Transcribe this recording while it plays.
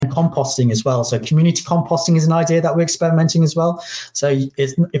composting as well. So community composting is an idea that we're experimenting as well. So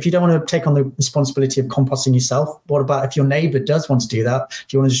if you don't want to take on the responsibility of composting yourself, what about if your neighbour does want to do that?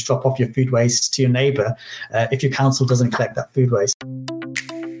 Do you want to just drop off your food waste to your neighbour if your council doesn't collect that food waste?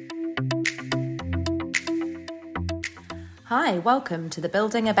 Hi, welcome to the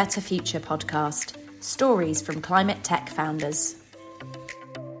Building a Better Future podcast, stories from climate tech founders.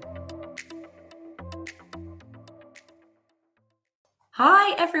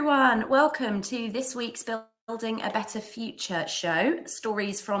 Hi everyone, welcome to this week's Building a Better Future show,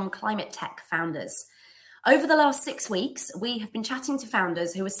 stories from climate tech founders. Over the last 6 weeks, we have been chatting to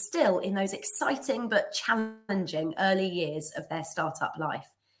founders who are still in those exciting but challenging early years of their startup life.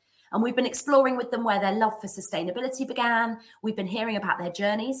 And we've been exploring with them where their love for sustainability began. We've been hearing about their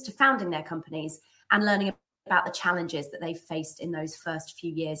journeys to founding their companies and learning about the challenges that they've faced in those first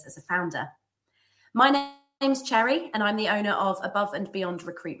few years as a founder. My name's Cherry, and I'm the owner of Above and Beyond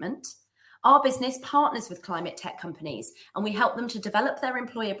Recruitment. Our business partners with climate tech companies, and we help them to develop their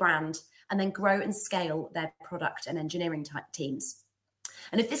employer brand and then grow and scale their product and engineering teams.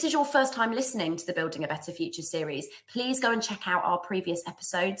 And if this is your first time listening to the Building a Better Future series, please go and check out our previous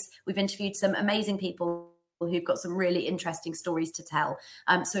episodes. We've interviewed some amazing people who've got some really interesting stories to tell.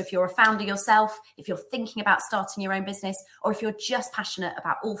 So if you're a founder yourself, if you're thinking about starting your own business, or if you're just passionate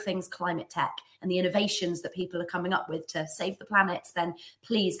about all things climate tech and the innovations that people are coming up with to save the planet, then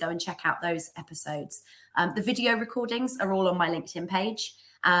please go and check out those episodes. The video recordings are all on my LinkedIn page.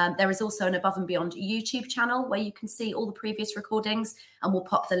 There is also an Above and Beyond YouTube channel where you can see all the previous recordings, and we'll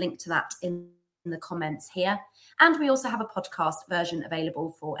pop the link to that in the comments here. And we also have a podcast version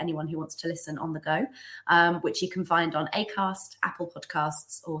available for anyone who wants to listen on the go, which you can find on Acast, Apple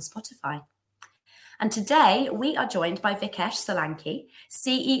Podcasts, or Spotify. And today we are joined by Vickesh Solanki,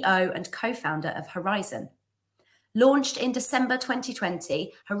 CEO and co-founder of Horizon. Launched in December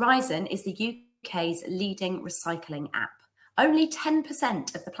 2020, Horizon is the UK's leading recycling app. Only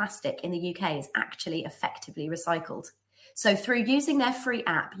 10% of the plastic in the UK is actually effectively recycled. So through using their free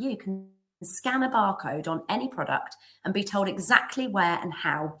app, you can scan a barcode on any product and be told exactly where and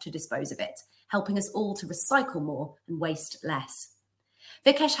how to dispose of it, helping us all to recycle more and waste less.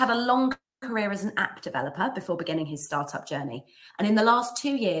 Vickesh had a long career as an app developer before beginning his startup journey. And in the last 2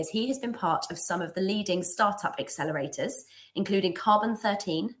 years, he has been part of some of the leading startup accelerators, including Carbon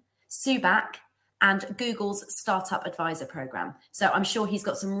 13, Subac, and Google's Startup Advisor program. So I'm sure he's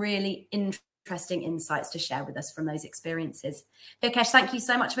got some really interesting insights to share with us from those experiences. Vickesh, thank you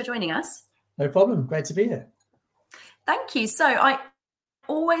so much for joining us. No problem. Great to be here. Thank you. So I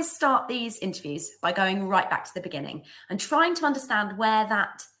always start these interviews by going right back to the beginning and trying to understand where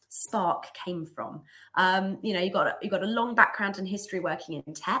that spark came from. You've got a long background and history working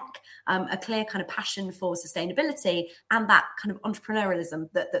in tech, a clear kind of passion for sustainability, and that kind of entrepreneurialism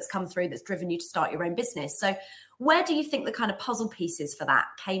that's come through that's driven you to start your own business. So where do you think the kind of puzzle pieces for that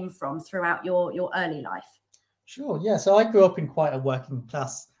came from throughout your early life? Sure. Yeah. So I grew up in quite a working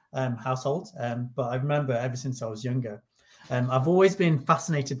class household, but I remember ever since I was younger, I've always been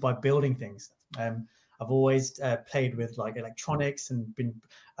fascinated by building things. I've always played with like electronics and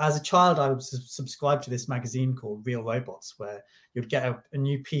as a child, I was subscribed to this magazine called Real Robots, where you'd get a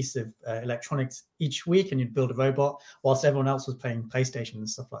new piece of electronics each week and you'd build a robot whilst everyone else was playing PlayStation and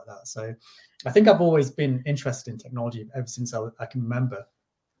stuff like that. So I think I've always been interested in technology ever since I can remember.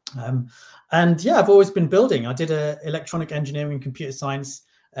 And yeah, I've always been building. I did an electronic engineering and computer science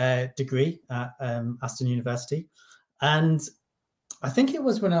degree at Aston University. And I think it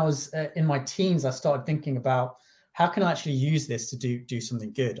was when I was in my teens, I started thinking about how can I actually use this to do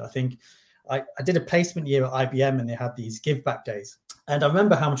something good. I think I did a placement year at IBM and they had these give back days. And I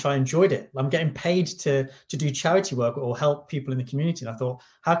remember how much I enjoyed it. I'm getting paid to do charity work or help people in the community. And I thought,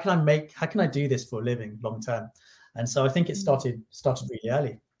 how can I do this for a living long term? And so I think it started really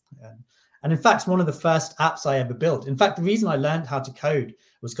early. And in fact, one of the first apps I ever built, in fact, the reason I learned how to code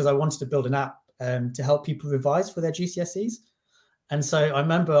was because I wanted to build an app to help people revise for their GCSEs. And so I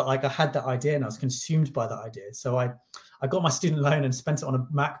remember I had that idea and I was consumed by that idea. So I got my student loan and spent it on a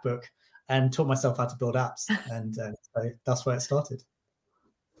MacBook and taught myself how to build apps. And so that's where it started.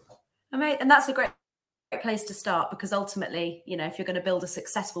 Amazing. And that's a great place to start, because ultimately, if you're going to build a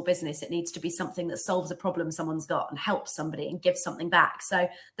successful business, it needs to be something that solves a problem someone's got and helps somebody and gives something back. So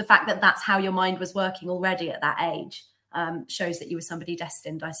the fact that that's how your mind was working already at that age shows that you were somebody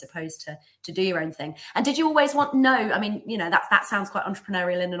destined, I suppose, to do your own thing. And did you always that sounds quite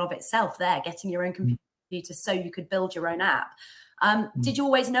entrepreneurial in and of itself there, getting your own computer so you could build your own app. Did you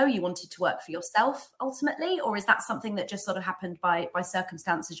always know you wanted to work for yourself ultimately, or is that something that just sort of happened by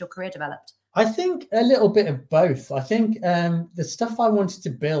circumstance as your career developed? I think a little bit of both. I think the stuff I wanted to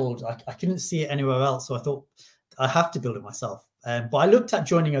build, I couldn't see it anywhere else. So I thought I have to build it myself. But I looked at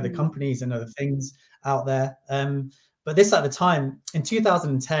joining other companies and other things out there. But this at the time, in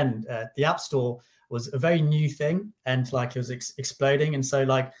 2010, the App Store was a very new thing, and like it was exploding. And so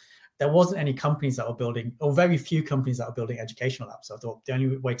like there wasn't any companies that were building, or very few companies that were building educational apps. So I thought the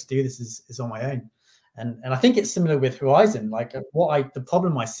only way to do this is on my own. And I think it's similar with Horizon. Like the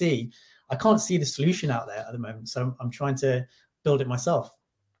problem I see, I can't see the solution out there at the moment. So I'm trying to build it myself.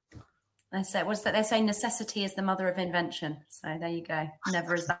 I say, what's that? They say necessity is the mother of invention. So there you go.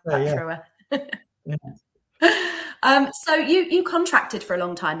 Never is that truer. So you contracted for a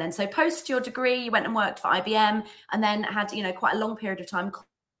long time then. So post your degree, you went and worked for IBM and then had, quite a long period of time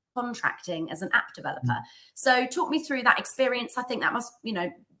contracting as an app developer. So talk me through that experience. I think that must,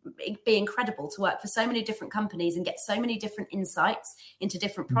 be incredible to work for so many different companies and get so many different insights into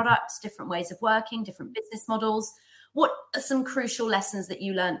different products, different ways of working, different business models. What are some crucial lessons that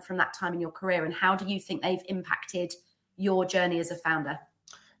you learned from that time in your career, and how do you think they've impacted your journey as a founder?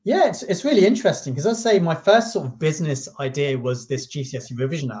 Yeah, it's really interesting because I'd say my first sort of business idea was this GCSE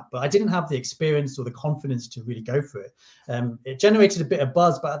revision app, but I didn't have the experience or the confidence to really go for it. It generated a bit of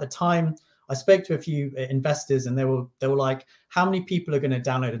buzz, but at the time I spoke to a few investors and they were like, how many people are going to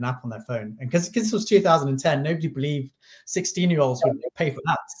download an app on their phone? And because this was 2010, nobody believed 16-year-olds would pay for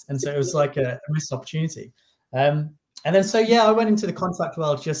apps. And so it was like a missed opportunity. And then, I went into the contract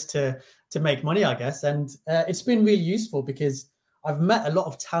world just to make money, I guess. And it's been really useful because I've met a lot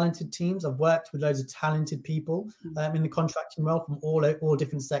of talented teams. I've worked with loads of talented people in the contracting world from all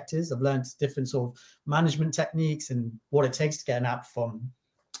different sectors. I've learned different sort of management techniques and what it takes to get an app from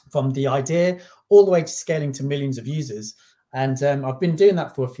the idea all the way to scaling to millions of users. And I've been doing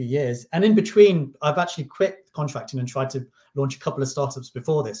that for a few years. And in between, I've actually quit contracting and tried to launch a couple of startups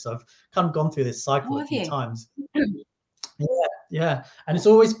before this. So I've kind of gone through this cycle a few times. Yeah. And it's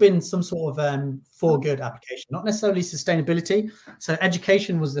always been some sort of for good application, not necessarily sustainability. So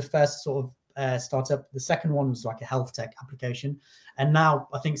education was the first sort of startup. The second one was like a health tech application. And now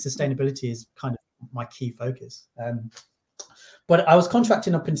I think sustainability is kind of my key focus. But I was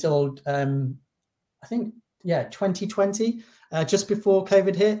contracting up until, I think, 2020, just before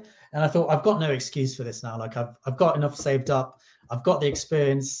COVID hit. And I thought, I've got no excuse for this now. Like I've got enough saved up. I've got the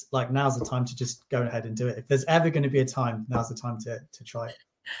experience. Like now's the time to just go ahead and do it. If there's ever going to be a time, now's the time to try it.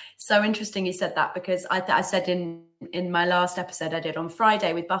 So interesting you said that, because I said in my last episode I did on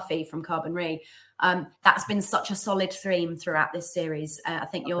Friday with Buffy from Carbon Re, that's been such a solid theme throughout this series. I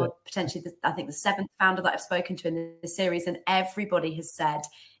think you're potentially the seventh founder that I've spoken to in this series, and everybody has said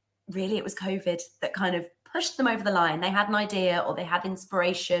really it was COVID that kind of pushed them over the line. They had an idea or they had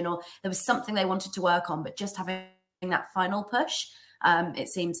inspiration or there was something they wanted to work on, but just having that final push. It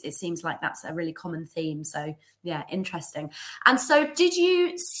seems like that's a really common theme. So yeah, interesting. And so did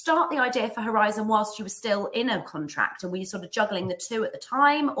you start the idea for Horizon whilst you were still in a contract, and were you sort of juggling the two at the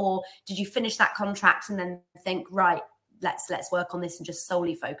time, or did you finish that contract and then think, right, let's work on this and just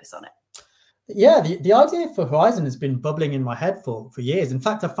solely focus on it? Yeah, the idea for Horizon has been bubbling in my head for years. In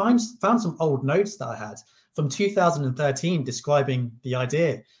fact, I found some old notes that I had from 2013 describing the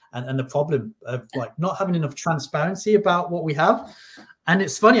idea and the problem of like not having enough transparency about what we have. And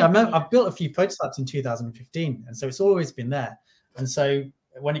it's funny, I've built a few prototypes in 2015, and so it's always been there. And so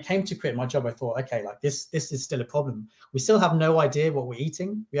when it came to quitting my job, I thought, okay, like this is still a problem. We still have no idea what we're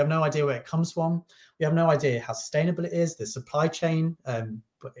eating. We have no idea where it comes from. We have no idea how sustainable it is, the supply chain,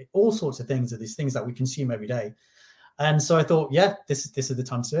 but all sorts of things are these things that we consume every day. And so I thought, yeah, this is the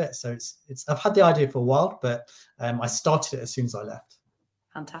time to do it. So it's I've had the idea for a while, but I started it as soon as I left.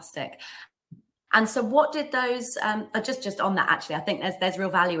 Fantastic. And so what did those, just on that, actually, I think there's real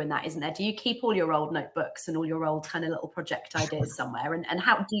value in that, isn't there? Do you keep all your old notebooks and all your old kind of little project ideas somewhere? And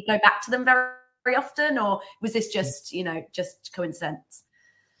how do you go back to them very, very often? Or was this just, just coincidence?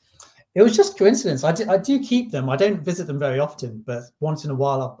 It was just coincidence. I do keep them. I don't visit them very often, but once in a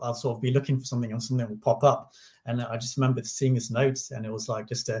while I'll sort of be looking for something and something will pop up. And I just remember seeing this notes, and it was like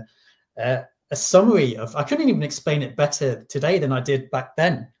just a summary of, I couldn't even explain it better today than I did back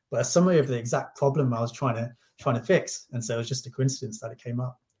then, but a summary of the exact problem I was trying to fix. And so it was just a coincidence that it came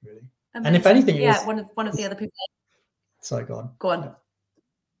up, really. Amazing. And if anything, one of the other people. Sorry, go on. Go on.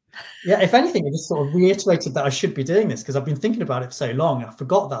 Yeah, if anything, it just sort of reiterated that I should be doing this because I've been thinking about it for so long. I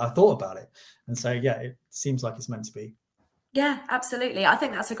forgot that I thought about it. And so, yeah, it seems like it's meant to be. Yeah, absolutely. I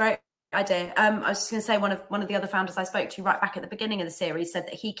think that's a great idea. I was just going to say one of the other founders I spoke to right back at the beginning of the series said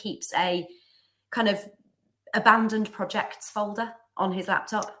that he keeps a kind of abandoned projects folder on his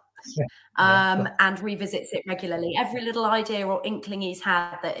laptop. And revisits it regularly. Every little idea or inkling he's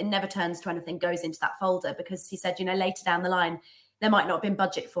had that it never turns to anything goes into that folder, because he said, later down the line, there might not have been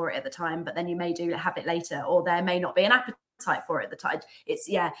budget for it at the time, but then you may have it later, or there may not be an appetite for it at the time.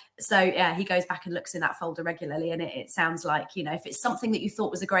 So he goes back and looks in that folder regularly, and it sounds like, if it's something that you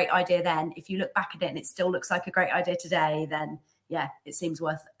thought was a great idea then, if you look back at it and it still looks like a great idea today, then it seems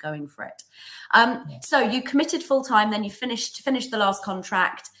worth going for it. So you committed full time, then you finished the last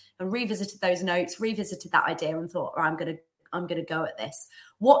contract and revisited those notes, revisited that idea, and thought, I'm going to go at this.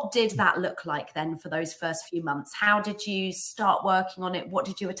 What did that look like then for those first few months? How did you start working on it? What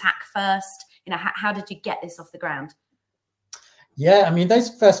did you attack first? How did you get this off the ground? Yeah, I mean, those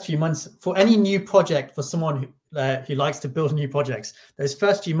first few months for any new project, for someone who likes to build new projects, those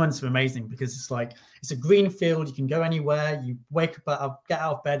first few months are amazing, because it's a green field. You can go anywhere. You wake up, get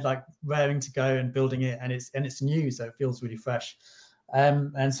out of bed, like raring to go and building it, and it's new, so it feels really fresh.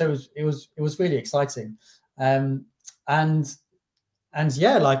 And so it was really exciting. I remember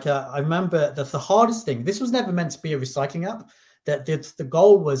that the hardest thing, this was never meant to be a recycling app, that the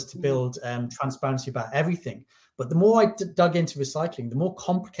goal was to build transparency about everything. But the more I dug into recycling, the more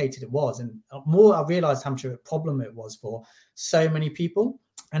complicated it was, and the more I realized how much of a problem it was for so many people.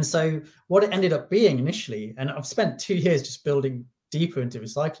 And so what it ended up being initially, and I've spent 2 years just building deeper into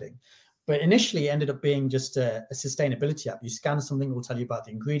recycling, but initially it ended up being just a sustainability app. You scan something, it will tell you about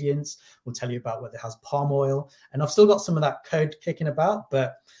the ingredients, will tell you about whether it has palm oil. And I've still got some of that code kicking about,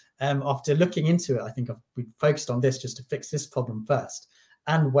 but after looking into it, I think we focused on this just to fix this problem first,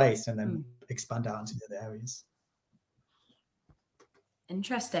 and waste, and then expand out into the other areas.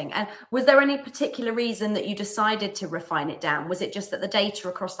 Interesting. And was there any particular reason that you decided to refine it down? Was it just that the data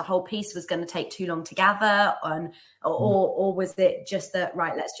across the whole piece was going to take too long to gather, or was it just that,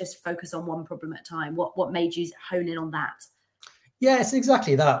 right, let's just focus on one problem at a time? What made you hone in on that? Yeah, it's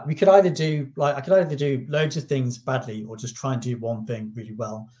exactly that. I could either do loads of things badly, or just try and do one thing really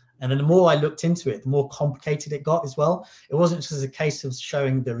well. And then the more I looked into it, the more complicated it got as well. It wasn't just a case of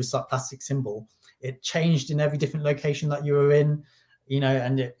showing the recycled plastic symbol. It changed in every different location that you were in.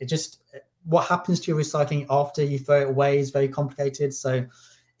 And it just, what happens to your recycling after you throw it away is very complicated. So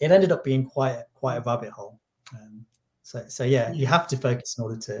it ended up being quite a rabbit hole. You have to focus in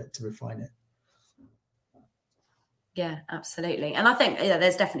order to refine it. Yeah, absolutely. And I think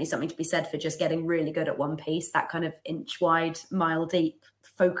there's definitely something to be said for just getting really good at one piece, that kind of inch wide, mile deep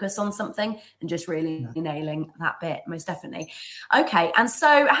focus on something, and just really nailing that bit, most definitely. Okay. And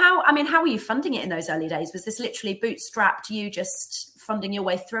so how were you funding it in those early days? Was this literally bootstrapped, you just funding your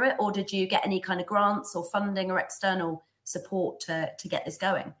way through it, or did you get any kind of grants or funding or external support to get this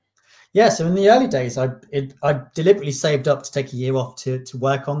going? Yeah, so in the early days, I deliberately saved up to take a year off to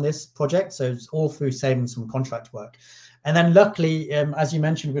work on this project. So it was all through saving some contract work. And then luckily, as you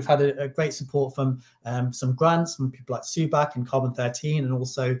mentioned, we've had a great support from some grants from people like Subac and Carbon 13, and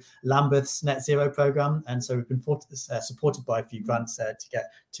also Lambeth's Net Zero program. And so we've been supported by a few grants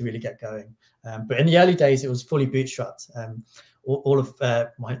to really get going. But in the early days, it was fully bootstrapped, all of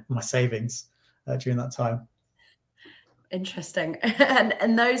my savings during that time. Interesting.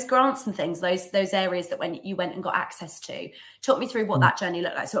 And those grants and things, those areas that when you went and got access to, talk me through what that journey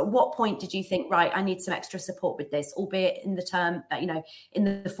looked like. So at what point did you think, right, I need some extra support with this, albeit in the term,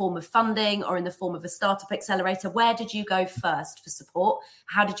 in the form of funding or in the form of a startup accelerator? Where did you go first for support?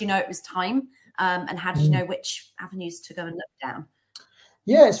 How did you know it was time? And how did you know which avenues to go and look down?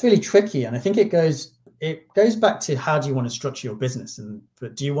 Yeah, it's really tricky. And I think it goes back to, how do you want to structure your business?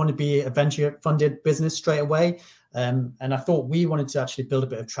 But do you want to be a venture funded business straight away? And I thought we wanted to actually build a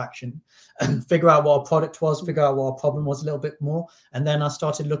bit of traction and figure out what our product was, figure out what our problem was a little bit more. And then I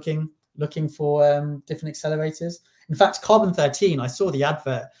started looking for different accelerators. In fact, Carbon 13, I saw the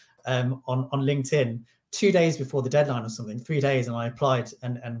advert on LinkedIn 2 days before the deadline or something, 3 days, and I applied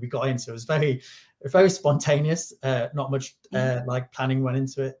and we got in. So it was very, very spontaneous, not much like planning went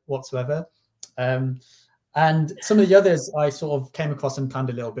into it whatsoever. And some of the others I sort of came across and planned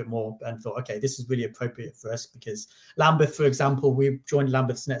a little bit more and thought, okay, this is really appropriate for us, because Lambeth, for example, we joined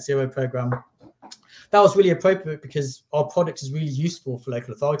Lambeth's Net Zero program. That was really appropriate because our product is really useful for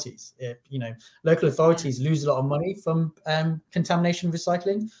local authorities. Local authorities lose a lot of money from contamination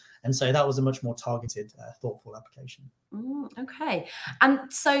recycling. And so that was a much more targeted, thoughtful application. Okay. And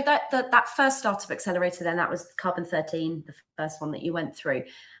so that first startup accelerator, then, that was Carbon 13, the first one that you went through.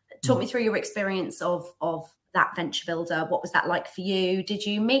 Talk me through your experience of that venture builder. What was that like for you? Did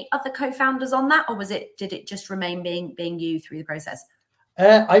you meet other co-founders on that, or did it just remain being you through the process?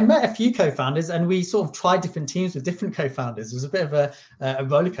 I met a few co-founders, and we sort of tried different teams with different co-founders. It was a bit of a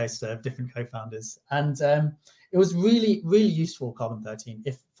roller coaster of different co-founders, and it was really, really useful, Carbon 13,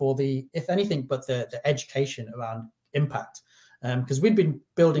 if anything, but the education around impact, because we'd been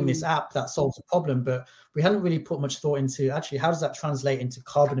building this app that solves a problem, but we hadn't really put much thought into actually how does that translate into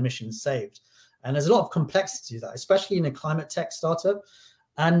carbon emissions saved. And there's a lot of complexity to that, especially in a climate tech startup.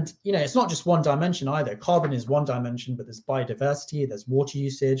 And, it's not just one dimension either. Carbon is one dimension, but there's biodiversity, there's water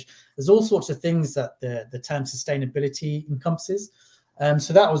usage, there's all sorts of things that the term sustainability encompasses.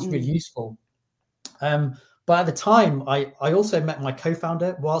 So that was really useful. But at the time, I also met my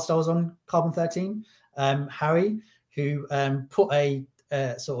co-founder whilst I was on Carbon 13, Harry, who put a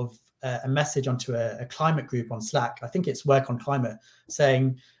sort of a message onto a climate group on Slack. I think it's Work on Climate,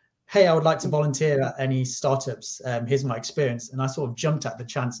 saying, hey, I would like to volunteer at any startups. Here's my experience. And I sort of jumped at the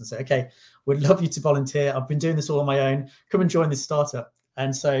chance and said, okay, would love you to volunteer. I've been doing this all on my own. Come and join this startup.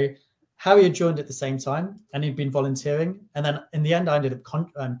 And so Harry had joined at the same time, and he'd been volunteering. And then in the end, I ended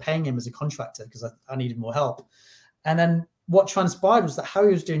up paying him as a contractor because I needed more help. And then what transpired was that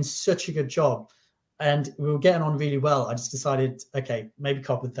Harry was doing such a good job and we were getting on really well. I just decided, okay, maybe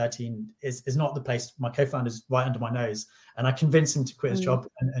Carbon 13 is not the place. My co-founder's right under my nose. And I convinced him to quit his job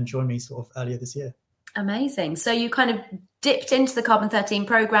and join me sort of earlier this year. Amazing. So you kind of dipped into the Carbon 13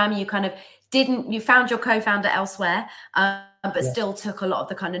 program. You kind of you found your co-founder elsewhere, but still took a lot of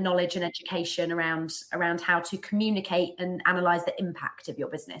the kind of knowledge and education around how to communicate and analyze the impact of your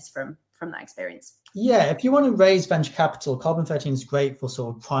business from that experience. Yeah, if you want to raise venture capital, Carbon 13 is great for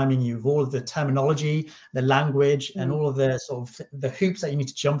sort of priming you with all of the terminology, the language, and all of the sort of the hoops that you need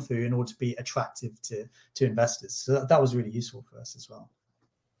to jump through in order to be attractive to investors. So that was really useful for us as well.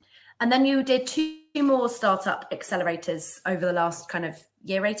 And then you did two more startup accelerators over the last kind of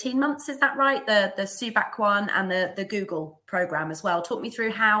year, 18 months. Is that right? The Subac one and the Google program as well. Talk me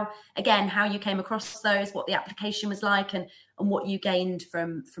through how you came across those, what the application was like, and what you gained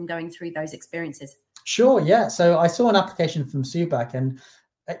from going through those experiences. Sure. Yeah. So I saw an application from Subac, and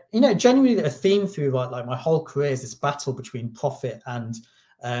genuinely a theme through like my whole career is this battle between profit and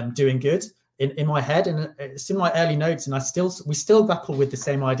doing good. In my head, and it's in my early notes, and we still grapple with the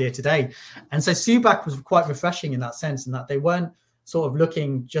same idea today. And so Subac was quite refreshing in that sense, in that they weren't sort of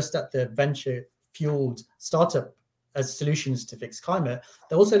looking just at the venture fueled startup as solutions to fix climate.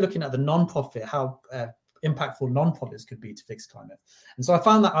 They're also looking at the non-profit, how impactful non-profits could be to fix climate. And so I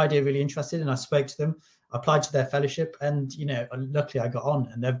found that idea really interesting, and I spoke to them, applied to their fellowship, and luckily I got on.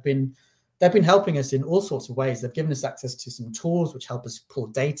 And they've been helping us in all sorts of ways. They've given us access to some tools which help us pull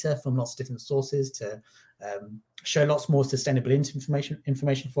data from lots of different sources to show lots more sustainable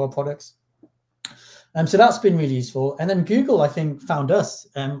information for our products. So that's been really useful. And then Google, I think, found us.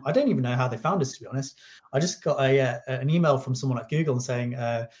 I don't even know how they found us, to be honest. I just got an email from someone at Google saying,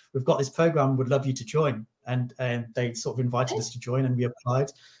 we've got this program, would love you to join. And they sort of invited us to join, and we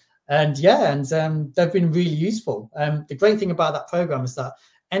applied. And they've been really useful. The great thing about that program is that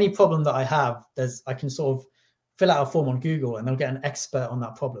any problem that I have, I can sort of fill out a form on Google, and they'll get an expert on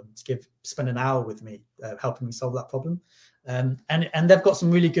that problem to spend an hour with me, helping me solve that problem. And they've got some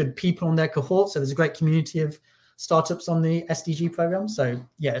really good people on their cohort. So there's a great community of startups on the SDG program. So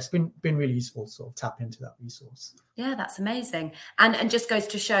yeah, it's been really useful to sort of tap into that resource. Yeah, that's amazing. And just goes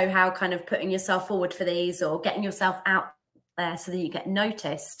to show how kind of putting yourself forward for these, or getting yourself out there so that you get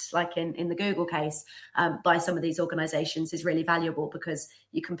noticed, like in the Google case, by some of these organizations, is really valuable, because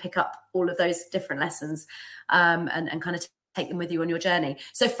you can pick up all of those different lessons and kind of take them with you on your journey.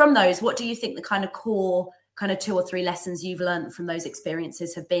 So from those, what do you think the kind of core kind of 2 or 3 lessons you've learned from those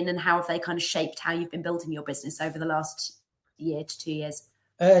experiences have been, and how have they kind of shaped how you've been building your business over the last year to 2 years?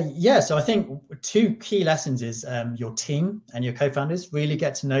 So I think 2 key lessons is your team and your co-founders. Really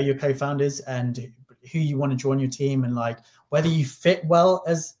get to know your co-founders and who you want to join your team, and like whether you fit well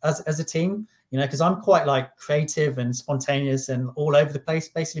as a team, because I'm quite like creative and spontaneous and all over the place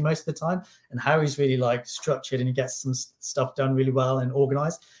basically most of the time. And Harry's really like structured, and he gets some stuff done really well and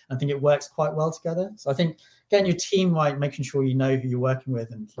organized. I think it works quite well together. So I think getting your team right, making sure you know who you're working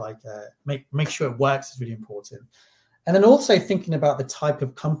with, and like make sure it works is really important. And then also thinking about the type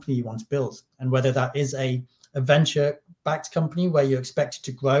of company you want to build, and whether that is a venture-backed company where you're expected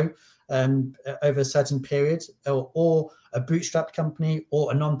to grow over a certain period, or a bootstrapped company,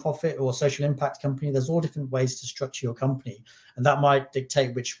 or a non-profit or social impact company. There's all different ways to structure your company, and that might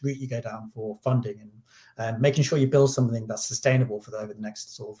dictate which route you go down for funding, and making sure you build something that's sustainable for over the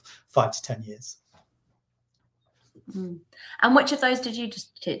next sort of 5 to 10 years. And which of those did you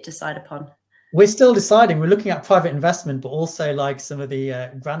just decide upon? We're still deciding. We're looking at private investment, but also like some of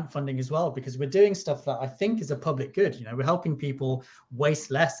the grant funding as well, because we're doing stuff that I think is a public good. You know, we're helping people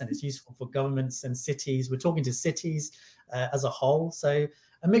waste less, and it's useful for governments and cities. We're talking to cities as a whole, so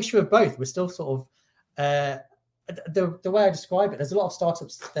a mixture of both. We're still sort of the way I describe it. There's a lot of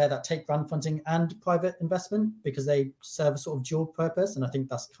startups there that take grant funding and private investment because they serve a sort of dual purpose, and I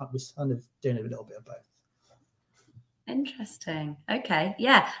think we're kind of doing a little bit of both. Interesting. Okay.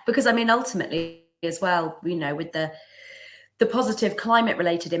 Yeah. Because I mean, ultimately as well, you know, with the positive climate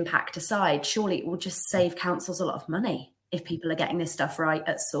related impact aside, surely it will just save councils a lot of money if people are getting this stuff right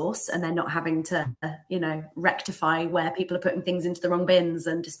at source and they're not having to, you know, rectify where people are putting things into the wrong bins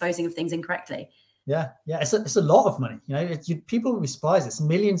and disposing of things incorrectly. Yeah. It's a lot of money. You know, people will be surprised. It's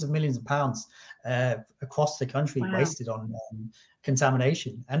millions of pounds across the country wasted on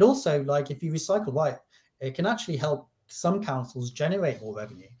contamination. And also, like, if you recycle right, it can actually help some councils generate more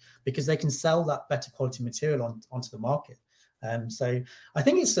revenue because they can sell that better quality material onto the market. So I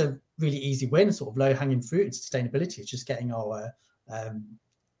think it's a really easy win, sort of low hanging fruit in sustainability. It's just getting our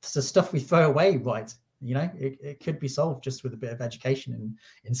the stuff we throw away right. You know, it could be solved just with a bit of education and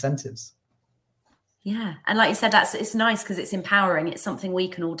incentives. Yeah. And like you said, it's nice because it's empowering. It's something we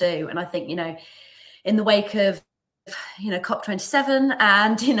can all do. And I think, you know, in the wake of, you know, COP27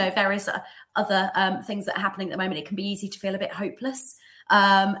 and, you know, various other things that are happening at the moment, it can be easy to feel a bit hopeless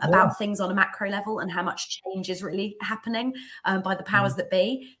about things on a macro level and how much change is really happening by the powers that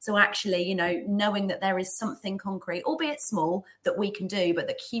be. So actually, you know, knowing that there is something concrete, albeit small, that we can do, but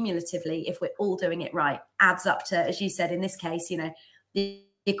that cumulatively, if we're all doing it right, adds up to, as you said, in this case, you know, the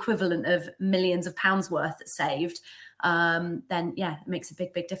equivalent of millions of pounds worth that's saved, then yeah, it makes a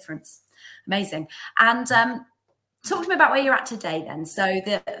big difference. Amazing. And talk to me about where you're at today then. So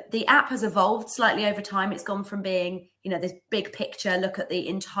the app has evolved slightly over time. It's gone from being, you know, this big picture look at the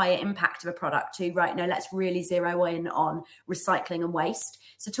entire impact of a product to right now, let's really zero in on recycling and waste.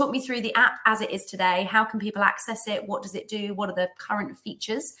 So talk me through the app as it is today. How can people access it? What does it do? What are the current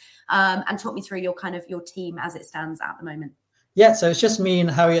features? And talk me through your team as it stands at the moment. Yeah, so it's just me and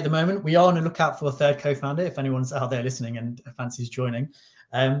Harry at the moment. We are on a lookout for a third co-founder if anyone's out there listening and fancies joining.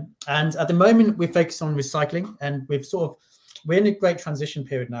 And at the moment, we're focused on recycling, and we're in a great transition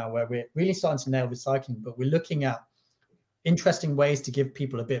period now where we're really starting to nail recycling, but we're looking at interesting ways to give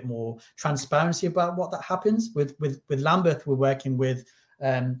people a bit more transparency about what that happens. With Lambeth, we're working with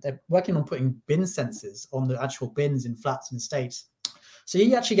they're working on putting bin sensors on the actual bins in flats and estates. So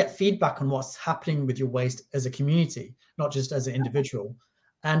you actually get feedback on what's happening with your waste as a community, not just as an individual.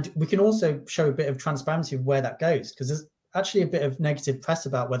 And we can also show a bit of transparency of where that goes, because there's actually a bit of negative press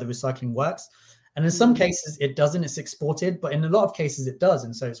about whether recycling works. And in some cases it doesn't, it's exported, but in a lot of cases it does.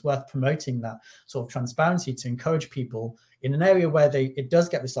 And so it's worth promoting that sort of transparency to encourage people in an area where it does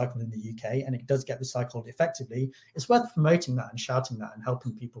get recycled in the UK and it does get recycled effectively. It's worth promoting that and shouting that and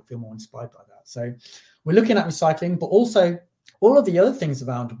helping people feel more inspired by that. So we're looking at recycling, but also all of the other things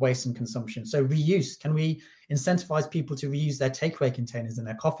around waste and consumption. So reuse, can we incentivize people to reuse their takeaway containers and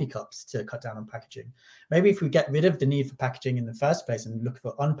their coffee cups to cut down on packaging? Maybe if we get rid of the need for packaging in the first place and look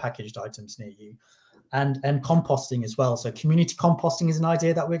for unpackaged items near you, and composting as well. So community composting is an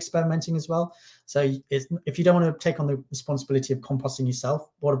idea that we're experimenting as well. So if you don't want to take on the responsibility of composting yourself,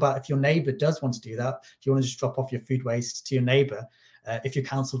 what about if your neighbor does want to do that? Do you want to just drop off your food waste to your neighbor if your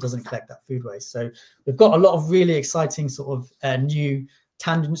council doesn't collect that food waste? So we've got a lot of really exciting sort of new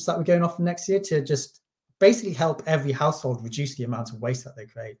tangents that we're going off next year to just basically help every household reduce the amount of waste that they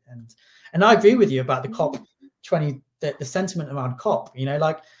create. And I agree with you about the COP20, the sentiment around COP, you know,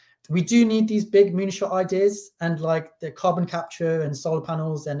 like we do need these big moonshot ideas and like the carbon capture and solar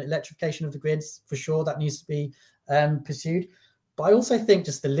panels and electrification of the grids, for sure, that needs to be pursued. But I also think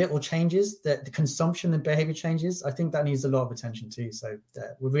just the little changes, the consumption and behavior changes, I think that needs a lot of attention too. So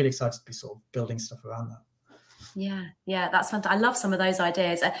we're really excited to be sort of building stuff around that. Yeah, that's fantastic. I love some of those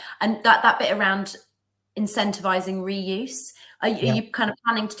ideas. And that bit around incentivizing reuse, are you kind of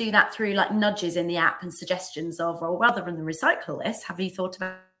planning to do that through like nudges in the app and suggestions of, well, rather than recycle this, have you thought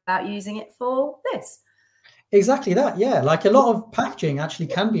about using it for this? Exactly that, yeah. Like a lot of packaging actually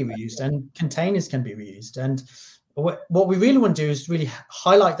can be reused and containers can be reused. And what we really want to do is really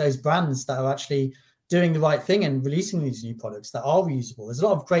highlight those brands that are actually doing the right thing and releasing these new products that are reusable. There's a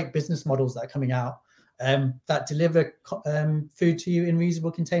lot of great business models that are coming out that deliver food to you in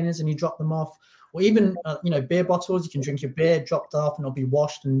reusable containers and you drop them off. Or even, beer bottles, you can drink your beer, dropped off, and it'll be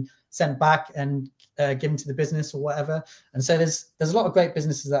washed and sent back and given to the business or whatever. And so there's a lot of great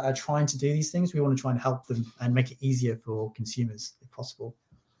businesses that are trying to do these things. We want to try and help them and make it easier for consumers if possible.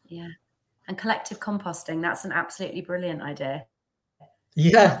 Yeah. And collective composting, that's an absolutely brilliant idea.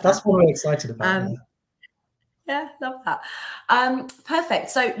 Yeah, that's what we're excited about. Yeah, love that. Perfect.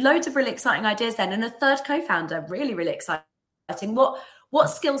 So loads of really exciting ideas then. And a third co-founder, really, really exciting. What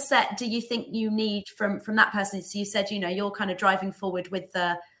skill set do you think you need from that person? So you said, you're kind of driving forward with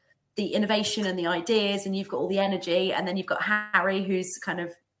the innovation and the ideas, and you've got all the energy, and then you've got Harry, who's kind of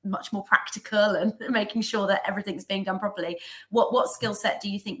much more practical and making sure that everything's being done properly. What skill set do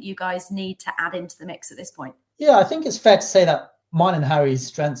you think you guys need to add into the mix at this point? Yeah, I think it's fair to say that mine and Harry's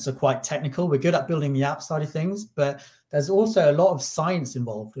strengths are quite technical. We're good at building the app side of things, but there's also a lot of science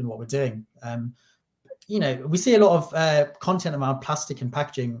involved in what we're doing. We see a lot of content around plastic and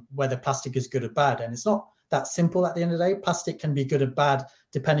packaging, whether plastic is good or bad, and it's not that simple at the end of the day. Plastic can be good or bad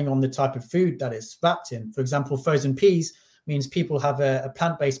depending on the type of food that it's wrapped in. For example, frozen peas means people have a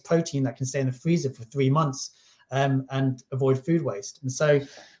plant-based protein that can stay in the freezer for 3 months and avoid food waste. And so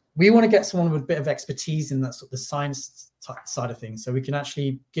we want to get someone with a bit of expertise in that sort of the science side of things, so we can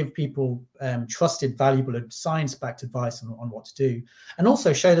actually give people trusted, valuable, science-backed advice on what to do, and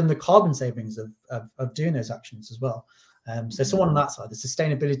also show them the carbon savings of doing those actions as well. So someone on that side, the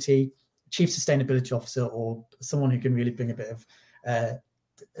sustainability, chief sustainability officer, or someone who can really bring a bit of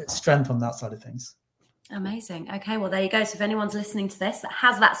strength on that side of things. Amazing. Okay, well, there you go. So if anyone's listening to this that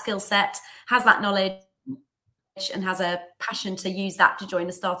has that skill set, has that knowledge, and has a passion to use that to join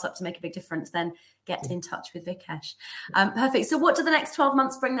a startup to make a big difference, then get in touch with Vickesh. Perfect. So what do the next 12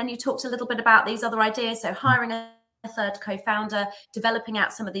 months bring then? You talked a little bit about these other ideas. So hiring a third co-founder, developing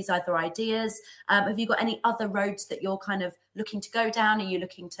out some of these other ideas. Have you got any other roads that you're kind of looking to go down? Are you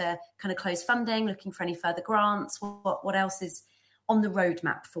looking to kind of close funding, looking for any further grants? What else is on the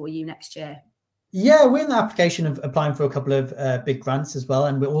roadmap for you next year? Yeah, we're in the application of applying for a couple of big grants as well.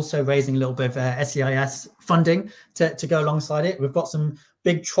 And we're also raising a little bit of SEIS funding to go alongside it. We've got some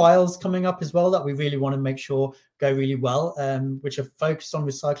big trials coming up as well that we really want to make sure go really well, which are focused on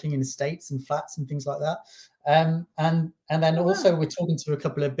recycling in estates and flats and things like that. And then also we're talking to a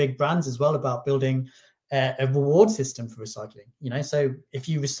couple of big brands as well about building a reward system for recycling. So if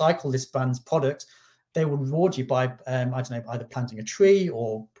you recycle this brand's product, they will reward you by, either planting a tree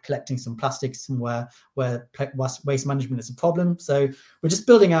or collecting some plastic somewhere where waste management is a problem. So we're just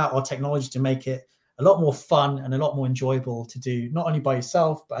building out our technology to make it a lot more fun and a lot more enjoyable to do, not only by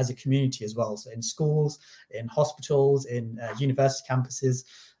yourself, but as a community as well. So in schools, in hospitals, in university campuses.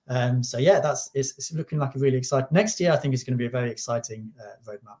 So yeah, it's looking like a really exciting, next year I think is going to be a very exciting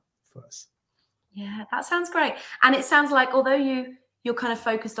roadmap for us. Yeah, that sounds great. And it sounds like although you're kind of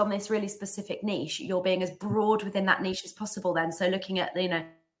focused on this really specific niche, you're being as broad within that niche as possible then. So looking at,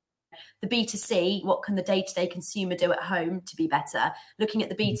 the B2C, what can the day-to-day consumer do at home to be better? Looking at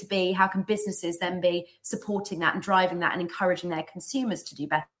the B2B, how can businesses then be supporting that and driving that and encouraging their consumers to do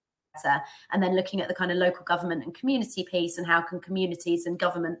better? And then looking at the kind of local government and community piece, and how can communities and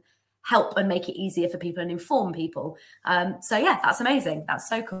government help and make it easier for people and inform people. So yeah, that's amazing. That's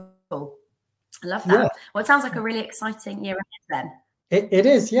so cool. I love that. Yeah. Well, it sounds like a really exciting year ahead then. It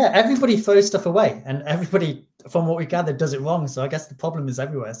is, yeah. Everybody throws stuff away, and everybody, from what we gathered, does it wrong. So I guess the problem is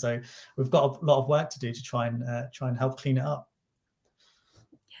everywhere. So we've got a lot of work to do to try and help clean it up.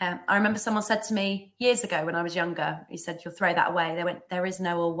 Yeah, I remember someone said to me years ago when I was younger, he said, "You'll throw that away." They went, "There is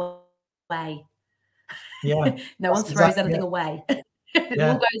no away." Yeah, no one throws anything away. It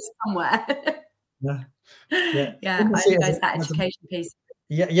all goes somewhere. Yeah. I think there's that education piece.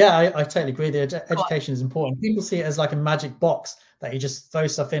 Yeah, I totally agree. The education is important. People see it as like a magic box that you just throw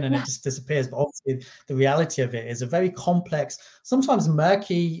stuff in and it just disappears. But obviously, the reality of it is a very complex, sometimes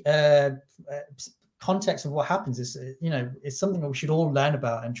murky context of what happens. It's something that we should all learn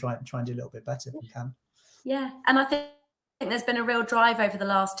about and try and do a little bit better if we can. Yeah, and I think there's been a real drive over the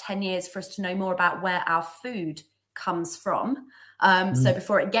last 10 years for us to know more about where our food comes from. So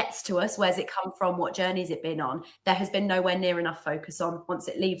before it gets to us, where's it come from? What journey's it been on? There has been nowhere near enough focus on once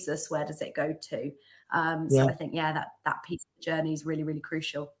it leaves us, where does it go to? So I think, that piece of the journey is really, really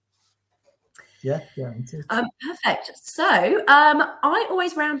crucial. Yeah, me too. Perfect. So I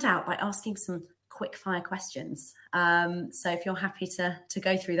always round out by asking some quick fire questions. So if you're happy to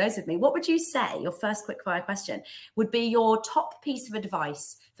go through those with me, what would you say your first quick fire question would be your top piece of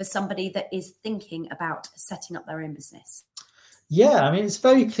advice for somebody that is thinking about setting up their own business? Yeah, I mean, it's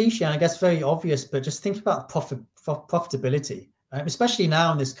very cliche and I guess very obvious, but just think about profitability, especially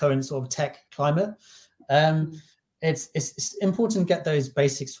now in this current sort of tech climate. It's important to get those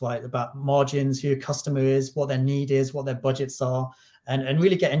basics right about margins, who your customer is, what their need is, what their budgets are, and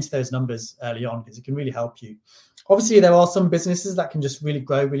really get into those numbers early on, because it can really help you. Obviously, there are some businesses that can just really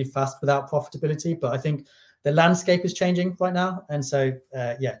grow really fast without profitability, but I think the landscape is changing right now. And so,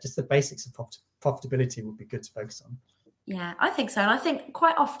 just the basics of profitability would be good to focus on. Yeah, I think so. And I think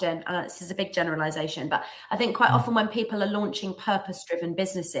quite often, and this is a big generalization, but I think quite often when people are launching purpose-driven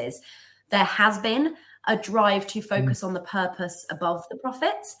businesses, there has been a drive to focus on the purpose above the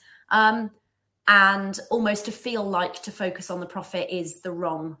profit. And almost to feel like to focus on the profit is the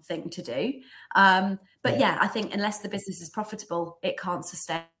wrong thing to do. But yeah, I think unless the business is profitable, it can't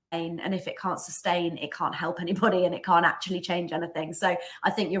sustain. And if it can't sustain, it can't help anybody and it can't actually change anything. So I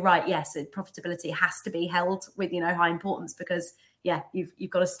think you're right. Yes, profitability has to be held with, high importance because, you've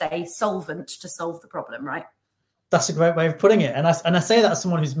got to stay solvent to solve the problem, right? That's a great way of putting it. And I say that as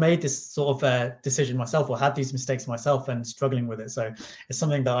someone who's made this sort of decision myself or had these mistakes myself and struggling with it. So it's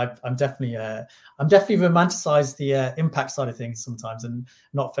something that I'm definitely romanticize the impact side of things sometimes and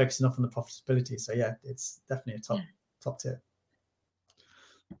not focus enough on the profitability. So yeah, it's definitely a top tip.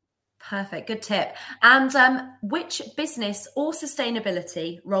 Perfect. Good tip. And which business or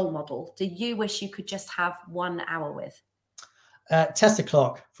sustainability role model do you wish you could just have 1 hour with? Tessa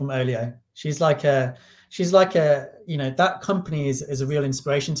Clark from Olio. She's like a, that company is a real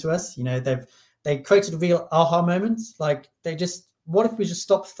inspiration to us. They created a real aha moments. Like what if we just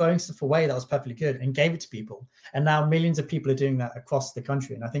stopped throwing stuff away that was perfectly good and gave it to people? And now millions of people are doing that across the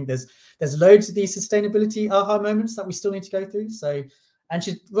country. And I think there's loads of these sustainability aha moments that we still need to go through. So, and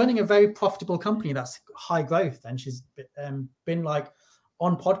she's running a very profitable company that's high growth. And she's been like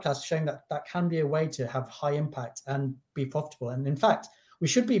on podcasts showing that can be a way to have high impact and be profitable. And in fact, we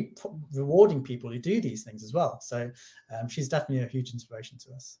should be rewarding people who do these things as well. So she's definitely a huge inspiration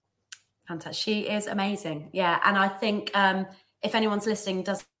to us. Fantastic. She is amazing. Yeah. And I think if anyone's listening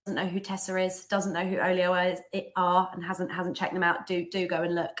doesn't know who Tessa is, doesn't know who Olio are and hasn't checked them out, do go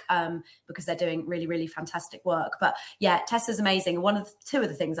and look because they're doing really, really fantastic work. But yeah, Tessa's amazing. Two of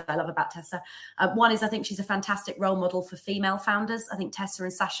the things I love about Tessa, one is I think she's a fantastic role model for female founders. I think Tessa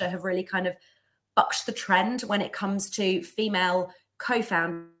and Sasha have really kind of bucked the trend when it comes to female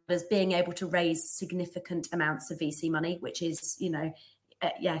co-founders being able to raise significant amounts of VC money, which is,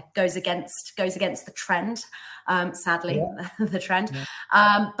 goes against the trend, sadly, the trend,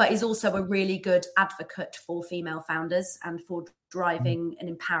 but is also a really good advocate for female founders and for driving and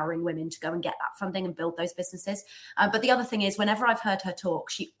empowering women to go and get that funding and build those businesses. But the other thing is, whenever I've heard her talk,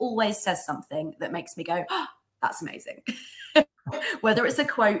 she always says something that makes me go, oh, that's amazing. Whether it's a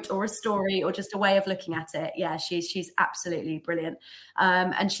quote or a story or just a way of looking at it. Yeah, she's absolutely brilliant.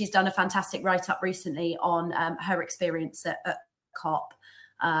 And she's done a fantastic write-up recently on her experience at COP,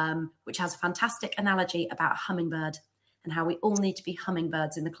 which has a fantastic analogy about a hummingbird and how we all need to be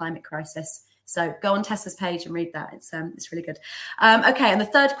hummingbirds in the climate crisis. So go on Tessa's page and read that. It's really good. Okay, and the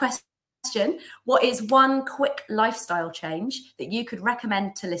third question, what is one quick lifestyle change that you could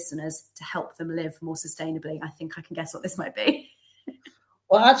recommend to listeners to help them live more sustainably? I think I can guess what this might be.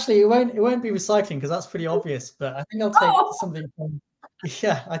 Well, actually, it won't be recycling because that's pretty obvious. But I think I'll take something from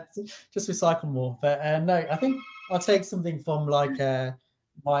I just recycle more. But no, I think I'll take something from like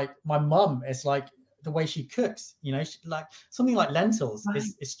my mum. It's like the way she cooks. Like something like lentils. Right.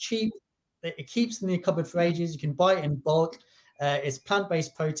 It's cheap. It keeps in the cupboard for ages. You can buy it in bulk. It's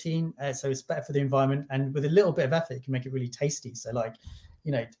plant-based protein, so it's better for the environment. And with a little bit of effort, you can make it really tasty. So,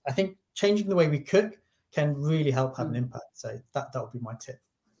 I think changing the way we cook can really help have an impact. So that would be my tip.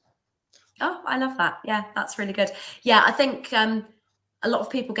 Oh, I love that. Yeah, that's really good. Yeah, I think a lot of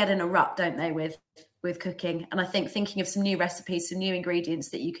people get in a rut, don't they, with cooking. And I think thinking of some new recipes, some new ingredients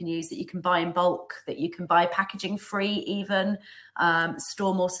that you can use, that you can buy in bulk, that you can buy packaging free, even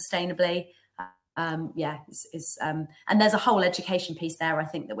store more sustainably. And there's a whole education piece there, I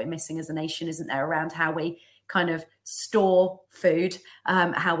think, that we're missing as a nation, isn't there, around how we kind of store food,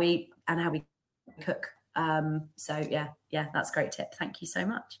 how we cook. So yeah, that's a great tip. Thank you so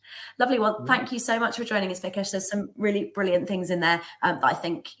much. Lovely. Well, thank you so much for joining us, Vickesh. There's some really brilliant things in there that I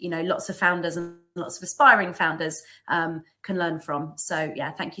think, lots of founders and lots of aspiring founders can learn from. So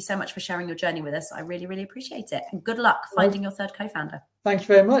yeah, thank you so much for sharing your journey with us. I really, really appreciate it. And good luck finding your third co-founder. Thank you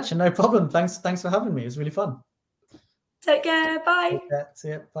very much. And no problem. Thanks for having me. It was really fun. Take care. Bye. Take care. See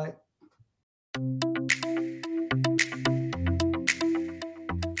you. Bye.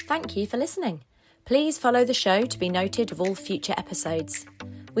 Thank you for listening. Please follow the show to be noted of all future episodes.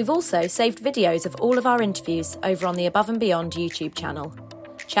 We've also saved videos of all of our interviews over on the Above and Beyond YouTube channel.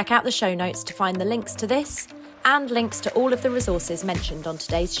 Check out the show notes to find the links to this and links to all of the resources mentioned on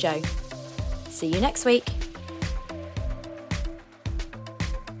today's show. See you next week.